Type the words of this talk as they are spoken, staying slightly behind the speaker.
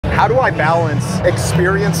how do I balance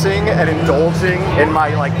experiencing and indulging in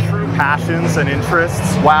my like true passions and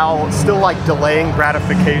interests while still like delaying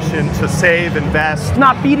gratification to save, invest?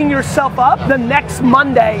 Not beating yourself up the next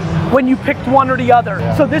Monday when you picked one or the other.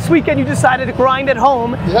 So this weekend you decided to grind at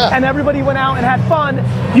home and everybody went out and had fun.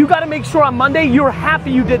 You got to make sure on Monday you're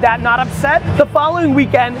happy you did that, not upset. The following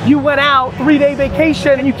weekend you went out, 3-day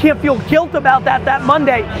vacation, and you can't feel guilt about that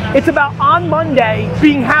Monday. It's about on Monday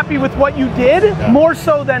being happy with what you did more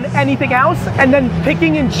so than anything else, and then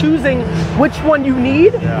picking and choosing which one you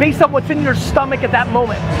need based on what's in your stomach at that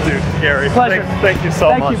moment. Dude, Gary, Pleasure. Thank you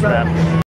so much, brother. man.